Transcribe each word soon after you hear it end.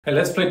Hey,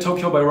 let's play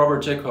Tokyo by Robert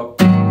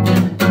Jakob.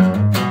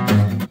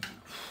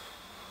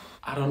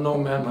 I don't know,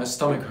 man, my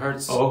stomach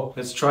hurts. Oh,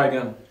 let's try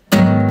again.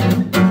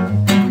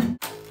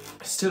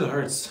 It still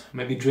hurts.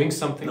 Maybe drink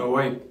something? No,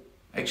 wait.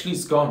 Actually,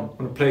 it's gone.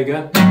 Wanna play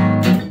again?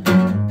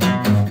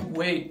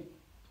 Wait.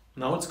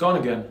 Now it's gone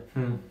again.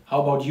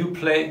 How about you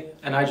play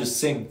and I just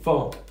sing?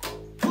 4.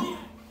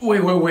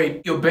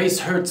 Wait. Your bass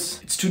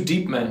hurts. It's too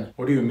deep, man.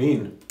 What do you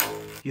mean?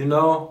 You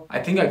know, I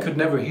think I could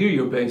never hear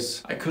your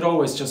bass. I could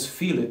always just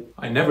feel it.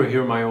 I never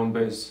hear my own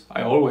bass.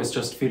 I always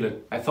just feel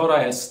it. I thought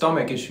I had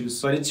stomach issues,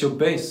 but it's your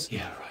bass.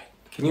 Yeah, right.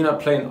 Can you not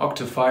play an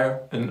octave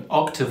higher? An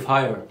octave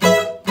higher?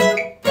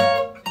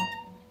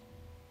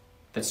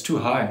 That's too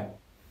high.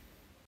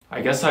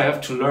 I guess I have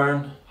to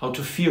learn how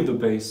to feel the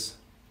bass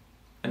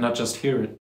and not just hear it.